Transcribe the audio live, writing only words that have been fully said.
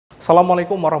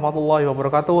Assalamualaikum warahmatullahi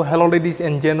wabarakatuh. Hello ladies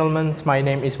and gentlemen, my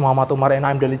name is Muhammad Umar and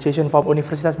I'm the legation from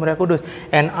Universitas Muria Kudus,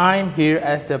 and I'm here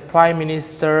as the Prime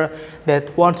Minister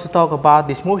that wants to talk about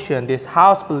this motion. This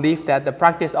house believes that the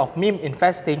practice of meme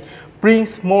investing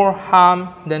brings more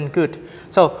harm than good.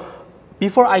 So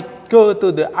before I go to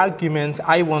the arguments,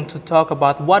 I want to talk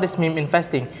about what is meme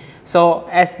investing. So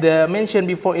as mentioned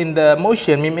before in the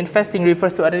motion, meme investing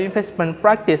refers to an investment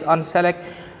practice on select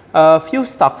few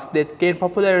stocks that gain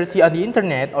popularity on the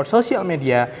internet or social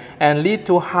media and lead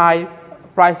to high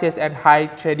prices and high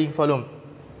trading volume.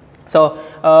 So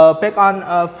back on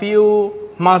a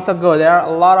few months ago, there are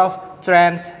a lot of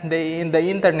trends in the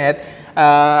internet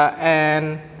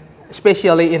and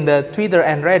especially in the Twitter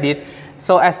and Reddit.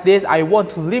 So as this, I want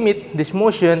to limit this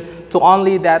motion to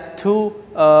only that two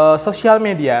social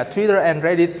media, Twitter and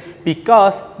Reddit,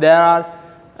 because there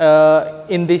are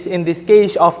in this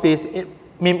case of this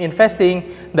meme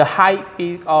investing, the high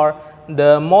peak or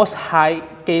the most high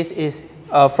case is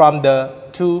from the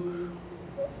two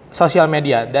social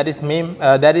media, that is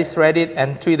Reddit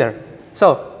and Twitter.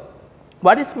 So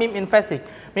what is meme investing?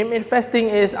 Meme investing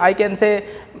is, I can say,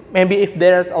 maybe if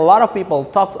there's a lot of people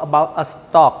talks about a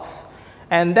stocks,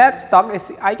 and that stock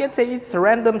is, I can say it's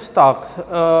random stock.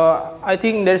 I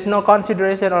think there's no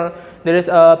consideration or there is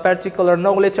a particular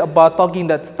knowledge about talking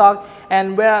that stock,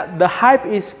 and where the hype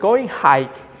is going high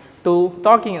to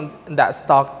talking that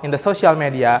stock in the social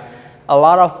media, a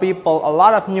lot of people, a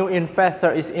lot of new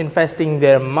investors is investing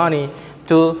their money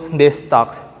to these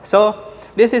stocks. So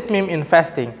this is meme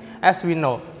investing. As we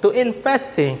know, to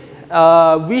investing,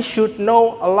 we should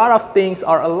know a lot of things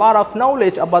or a lot of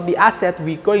knowledge about the asset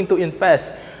we're going to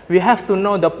invest. We have to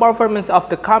know the performance of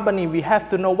the company. We have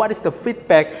to know what is the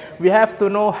feedback. We have to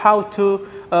know how to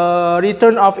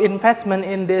return of investment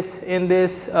in this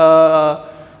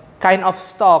kind of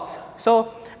stocks.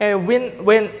 So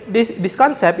when this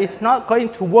concept is not going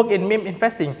to work in meme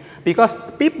investing, because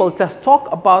people just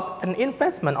talk about an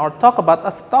investment or talk about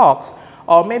a stocks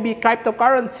or maybe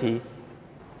cryptocurrency.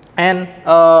 And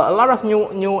a lot of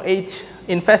new age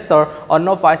investor or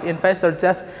novice investor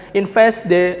just invest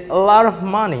a lot of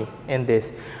money in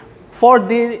this. For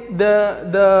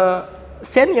the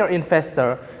senior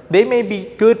investor, they may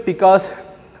be good because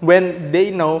when they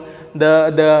know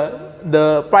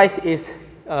the price is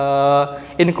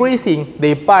increasing,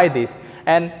 they buy this,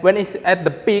 and when it's at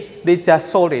the peak, they just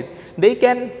sold it. They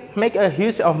can make a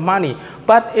huge of money,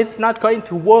 but it's not going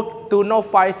to work to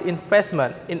novice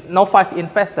investor,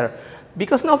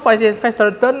 because novice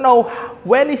investor don't know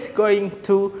when it's going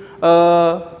to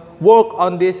work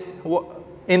on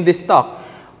in this stock.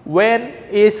 When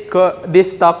is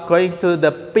this stock going to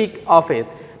the peak of it?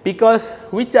 Because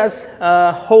we just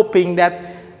hoping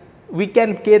that we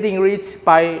can getting rich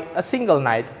by a single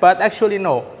night, but actually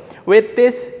no. With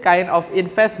this kind of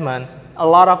investment, a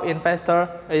lot of investor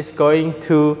is going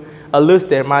to lose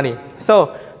their money.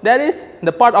 So that is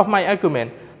the part of my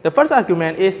argument. The first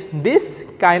argument is this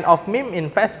kind of meme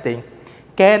investing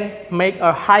can make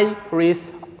a high risk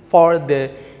for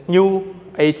the new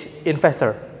age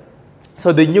investor.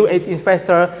 So the new age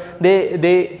investor,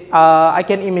 I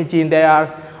can imagine there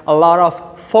are a lot of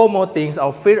FOMO things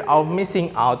or fear of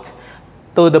missing out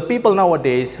to the people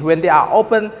nowadays. When they are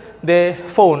open their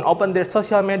phone, open their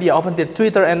social media, open their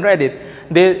Twitter and Reddit,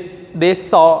 they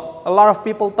saw a lot of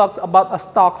people talk about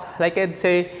stocks. Like I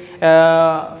say,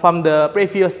 from the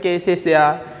previous cases,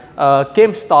 there are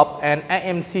GameStop and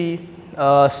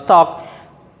AMC stock.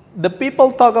 The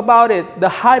people talk about it. The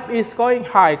hype is going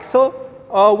high. So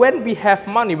when we have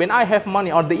money, when I have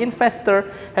money or the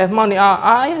investor have money,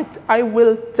 I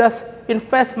will just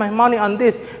invest my money on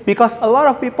this because a lot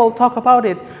of people talk about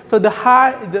it. So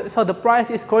the price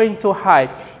is going too high.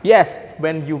 Yes,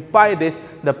 when you buy this,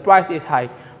 the price is high.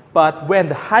 But when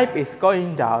the hype is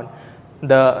going down,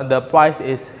 the price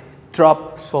is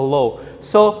drop so low.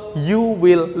 So you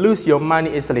will lose your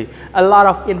money easily. A lot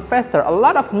of investor, a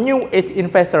lot of new age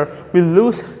investor will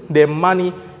lose their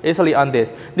money easily on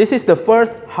this. This is the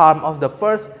first harm of the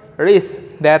first risk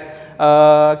that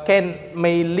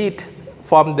may lead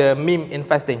from the meme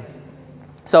investing.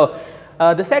 So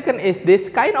the second is this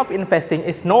kind of investing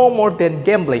is no more than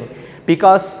gambling,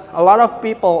 because a lot of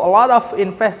people, a lot of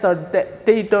investors,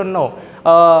 they don't know.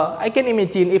 I can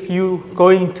imagine if you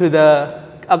going to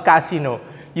a casino,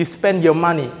 you spend your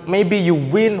money, maybe you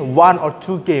win 1 or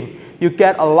 2 games, you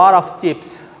get a lot of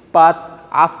chips, but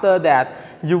after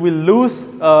that you will lose,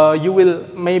 you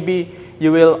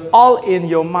will all in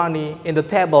your money in the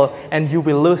table, and you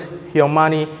will lose your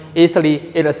money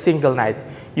easily in a single night.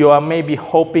 You are maybe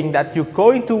hoping that you're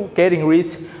going to getting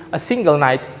rich a single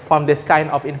night from this kind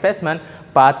of investment,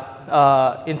 but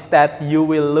instead you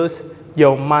will lose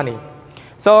your money.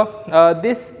 So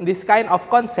this kind of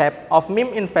concept of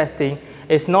meme investing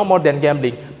is no more than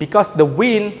gambling, because the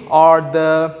win or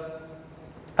the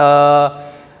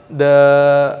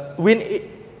win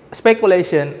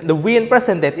speculation, the win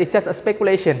percentage is just a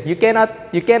speculation. You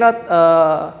cannot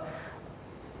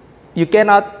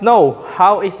know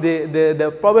how is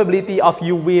the probability of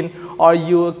you win or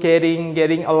you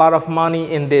getting a lot of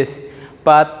money in this.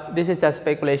 But this is just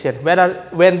speculation.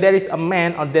 When there is a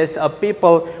man or there's a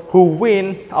people who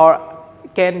win or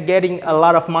can getting a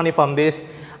lot of money from this,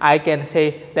 I can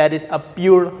say that is a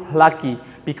pure lucky,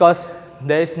 because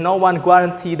there is no one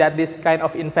guarantee that this kind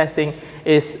of investing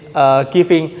is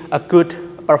giving a good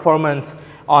performance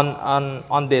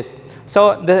on this.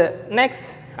 So the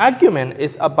next argument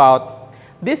is about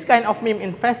this kind of meme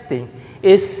investing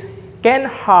can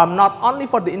harm not only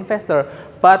for the investor,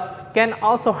 but can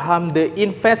also harm the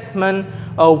investment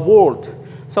world.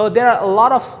 So there are a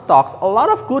lot of stocks, a lot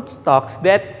of good stocks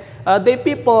that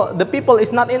the people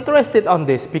is not interested on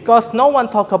this, because no one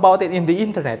talk about it in the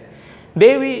internet.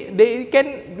 They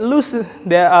can lose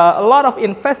a lot of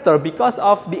investor because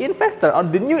of the investor or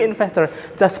the new investor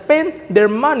just spend their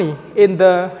money in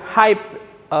the hype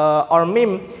or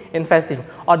meme investing,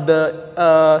 or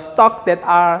the stock that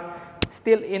are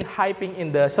still in hyping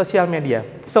in the social media.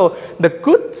 So the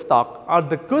good stock or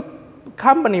the good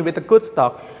company with a good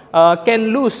stock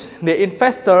can lose the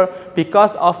investor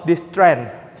because of this trend.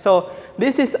 So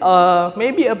this is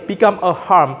maybe become a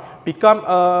harm, become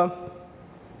a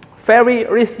very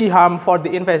risky harm for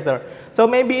the investor. So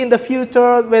maybe in the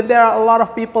future, when there are a lot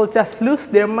of people just lose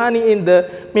their money in the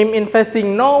meme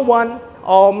investing, no one,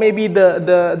 or maybe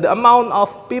the amount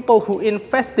of people who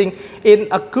investing in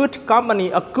a good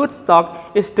company, a good stock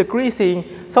is decreasing.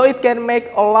 So it can make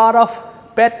a lot of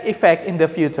bad effect in the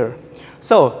future.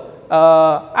 So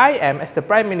I am, as the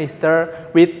Prime Minister,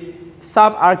 with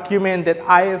some argument that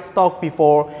I have talked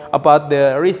before about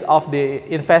the risk of the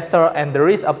investor and the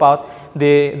risk about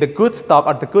the good stock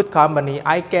or the good company,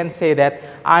 I can say that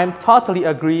I'm totally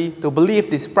agree to believe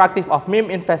this practice of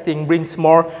meme investing brings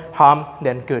more harm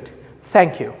than good.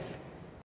 Thank you.